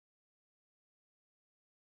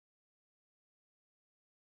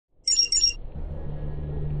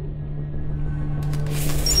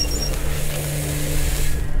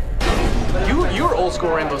old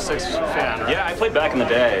school Rainbow Six fan, right? Yeah, I played back in the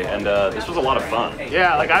day, and this was a lot of fun.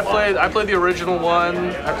 Yeah, like I played the original one.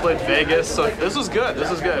 I played Vegas, so this was good. This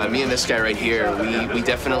was good. Me and this guy right here, we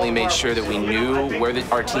definitely made sure that we knew where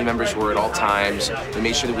our team members were at all times. We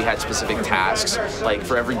made sure that we had specific tasks. Like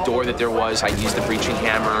for every door that there was, I'd use the breaching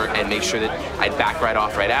hammer and make sure that I'd back right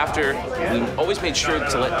off right after. We always made sure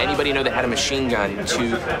to let anybody know that had a machine gun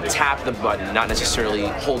to tap the button, not necessarily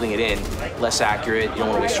holding it in. Less accurate, you don't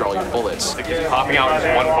want to waste all your bullets. Popping out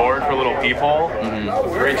just one board for little people,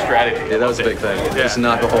 great strategy. Yeah, that was a big thing. Yeah. Just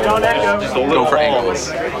knock a hole. Just go for angles.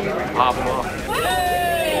 Pop them off.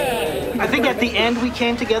 I think at the end we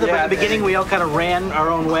came together, but at the beginning we all kind of ran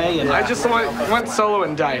our own way. And I just went solo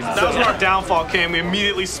and died. That was where our downfall came. We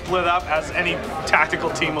immediately split up, as any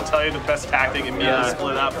tactical team will tell you, the best tactic, immediately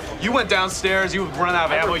split up. You went downstairs, you run out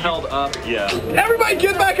of ammo. You held up. Yeah. Everybody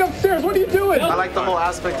get back upstairs, what are you doing? I like the whole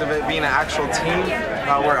aspect of it being an actual team,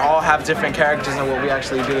 where all have different characters and what we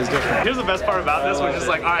actually do is different. Here's the best part about this, which is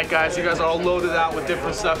like, all right guys, you guys are all loaded out with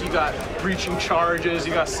different stuff. You got breaching charges,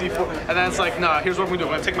 you got C4, and then it's like, nah, here's what I'm gonna do.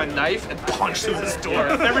 I'm gonna take my knife and punch through this door.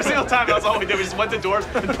 Every single time, that's all we did. We just went to doors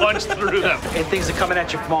and punched through them. And things are coming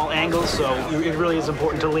at you from all angles, so it really is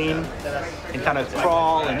important to lean and kind of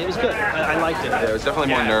crawl, and it was good. I liked it. Yeah, it was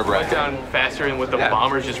definitely more nerve-wracking. Down faster, and with the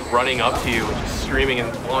bombers just running up to you and just screaming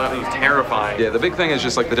and blowing up, it was terrifying. Yeah, the big thing is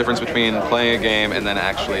just like the difference between playing a game and then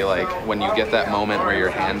actually like when you get that moment where your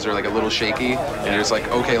hands are like a little shaky and you're just like,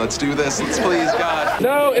 okay, let's do this, let's please, God.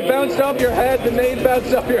 No, it bounced off your head, the nade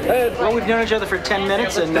bounced off your head. Well, we've known each other for 10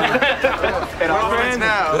 minutes, and We're friends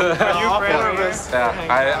now. Are you friends?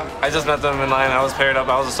 Yeah, I just met them in line. I was paired up.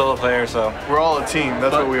 I was a solo player, so. We're all a team.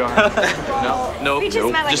 That's what we are. Nope.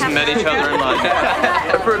 Just met each other in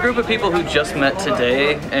line. For a group of people who just met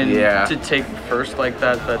today, and to take first like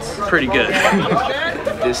that, that's pretty good.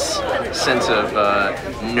 This sense of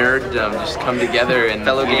nerddom just come together and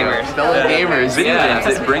Fellow gamers. Fellow gamers. Video games,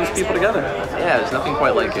 it brings people together. Yeah, there's nothing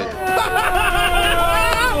quite like it.